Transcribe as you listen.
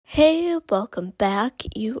Hey, welcome back.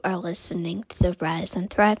 You are listening to the Rise and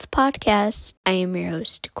Thrive podcast. I am your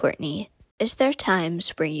host, Courtney. Is there times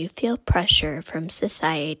where you feel pressure from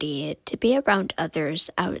society to be around others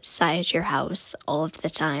outside your house all of the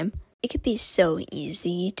time? It could be so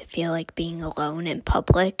easy to feel like being alone in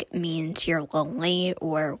public means you're lonely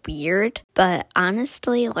or weird, but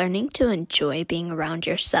honestly, learning to enjoy being around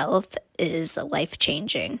yourself is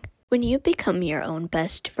life-changing. When you become your own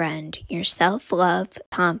best friend, your self-love,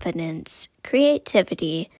 confidence,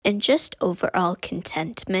 creativity, and just overall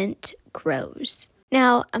contentment grows.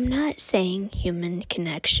 Now, I'm not saying human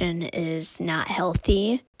connection is not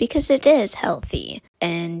healthy, because it is healthy,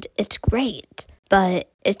 and it's great. But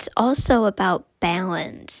it's also about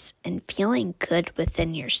balance and feeling good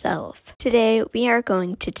within yourself. Today, we are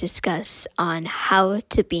going to discuss on how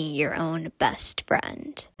to be your own best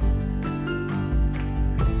friend.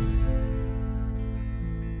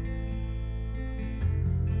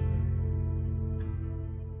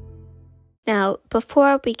 Now,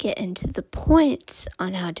 before we get into the points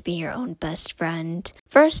on how to be your own best friend,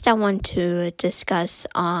 first I want to discuss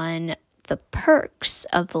on the perks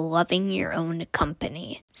of loving your own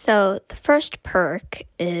company. So the first perk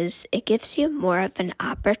is it gives you more of an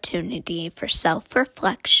opportunity for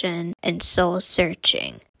self-reflection and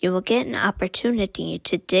soul-searching. You will get an opportunity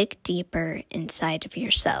to dig deeper inside of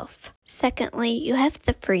yourself. Secondly, you have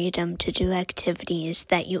the freedom to do activities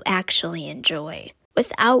that you actually enjoy,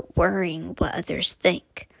 without worrying what others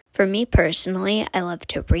think. For me personally, I love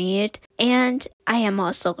to read, and I am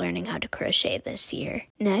also learning how to crochet this year.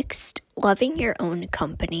 Next, loving your own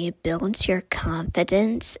company builds your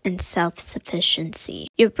confidence and self-sufficiency.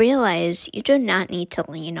 You realize you do not need to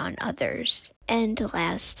lean on others. And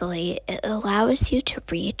lastly, it allows you to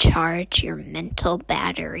recharge your mental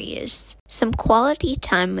batteries. Some quality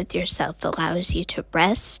time with yourself allows you to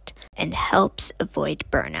rest and helps avoid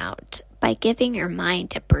burnout. By giving your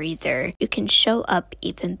mind a breather, you can show up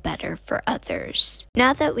even better for others.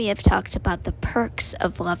 Now that we have talked about the perks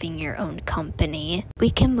of loving your own company,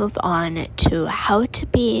 we can move on to how to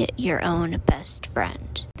be your own best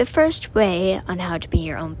friend. The first way on how to be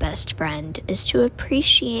your own best friend is to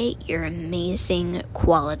appreciate your amazing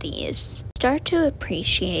qualities. Start to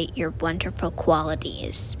appreciate your wonderful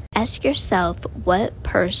qualities. Ask yourself what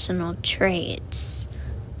personal traits,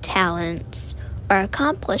 talents, or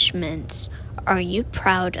accomplishments are you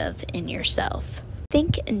proud of in yourself?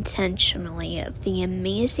 Think intentionally of the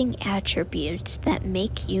amazing attributes that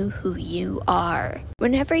make you who you are.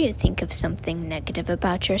 Whenever you think of something negative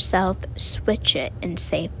about yourself, switch it and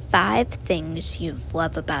say 5 things you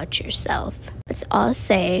love about yourself. Let's all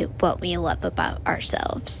say what we love about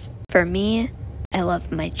ourselves. For me, I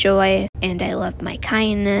love my joy and I love my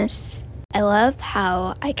kindness. I love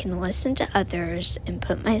how I can listen to others and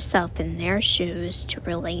put myself in their shoes to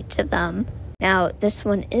relate to them. Now, this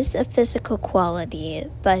one is a physical quality,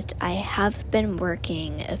 but I have been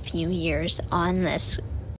working a few years on this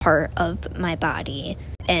part of my body,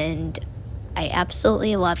 and I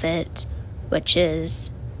absolutely love it, which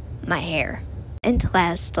is my hair. And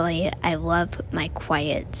lastly, I love my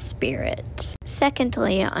quiet spirit.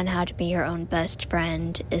 Secondly, on how to be your own best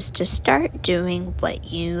friend is to start doing what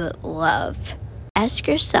you love. Ask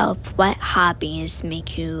yourself what hobbies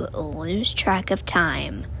make you lose track of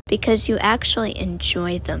time because you actually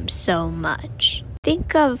enjoy them so much.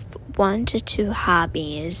 Think of 1 to 2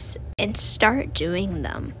 hobbies and start doing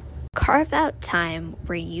them. Carve out time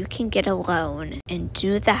where you can get alone and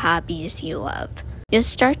do the hobbies you love. You'll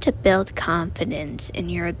start to build confidence in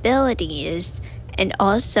your abilities, and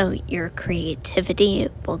also your creativity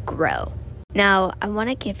will grow. Now, I want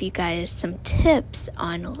to give you guys some tips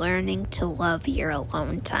on learning to love your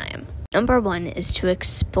alone time. Number 1 is to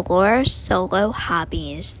explore solo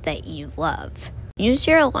hobbies that you love. Use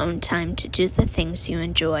your alone time to do the things you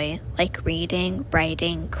enjoy, like reading,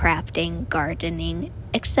 writing, crafting, gardening,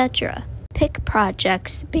 etc. Pick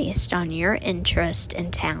projects based on your interest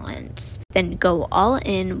and talents. Then go all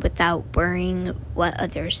in without worrying what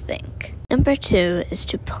others think. Number 2 is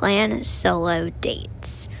to plan solo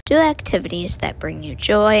dates. Do activities that bring you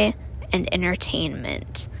joy and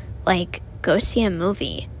entertainment, like go see a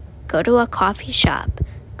movie, go to a coffee shop,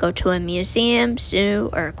 go to a museum, zoo,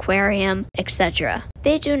 or aquarium, etc.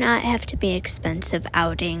 They do not have to be expensive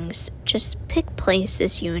outings. Just pick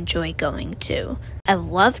places you enjoy going to. I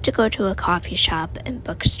love to go to a coffee shop and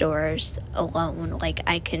bookstores alone. Like,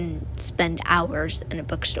 I can spend hours in a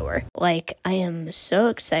bookstore. Like, I am so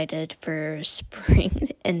excited for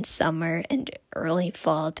spring and summer and early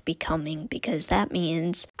fall to be coming, because that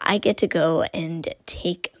means I get to go and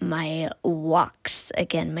take my walks.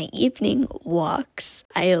 Again, my evening walks.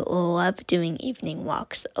 I love doing evening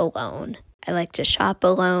walks alone. I like to shop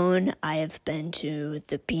alone. I have been to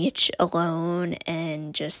the beach alone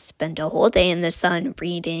and just spent a whole day in the sun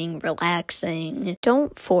reading, relaxing.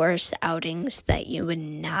 Don't force outings that you would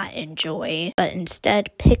not enjoy, but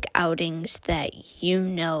instead pick outings that you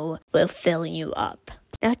know will fill you up.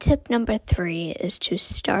 Now, tip number 3 is to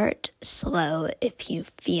start slow if you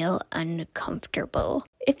feel uncomfortable.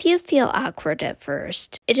 If you feel awkward at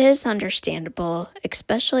first, it is understandable,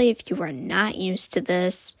 especially if you are not used to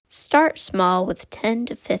this. Start small with 10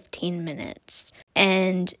 to 15 minutes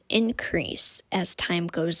and increase as time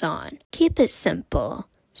goes on. Keep it simple.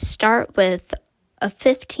 Start with a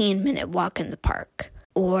 15-minute walk in the park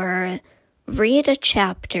or read a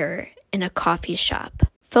chapter in a coffee shop.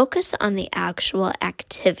 Focus on the actual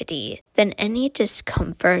activity. Then any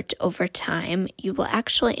discomfort over time, you will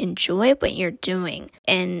actually enjoy what you're doing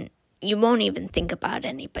and you won't even think about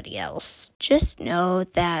anybody else. Just know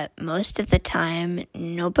that most of the time,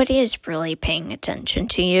 nobody is really paying attention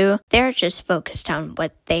to you. They're just focused on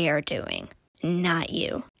what they are doing, not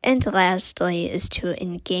you. And lastly is to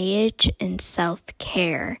engage in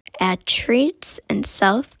self-care. Add treats and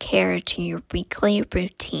self-care to your weekly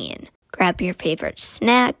routine. Grab your favorite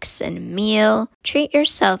snacks and a meal. Treat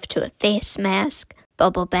yourself to a face mask,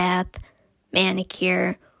 bubble bath,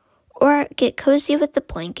 manicure, or get cozy with a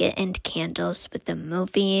blanket and candles with a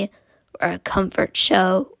movie or a comfort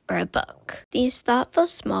show or a book. These thoughtful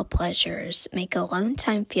small pleasures make alone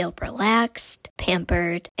time feel relaxed,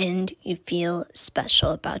 pampered, and you feel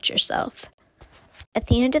special about yourself. At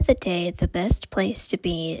the end of the day, the best place to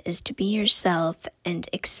be is to be yourself and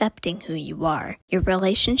accepting who you are. Your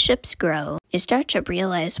relationships grow. You start to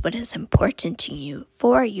realize what is important to you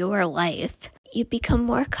for your life. You become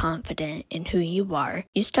more confident in who you are.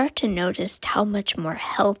 You start to notice how much more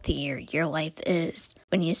healthier your life is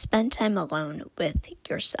when you spend time alone with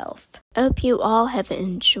yourself. I hope you all have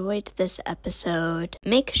enjoyed this episode.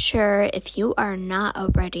 Make sure, if you are not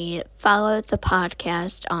already, follow the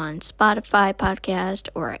podcast on Spotify podcast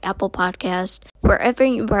or Apple podcast, wherever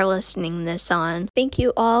you are listening this on. Thank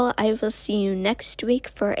you all. I will see you next week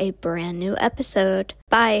for a brand new episode.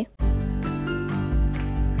 Bye.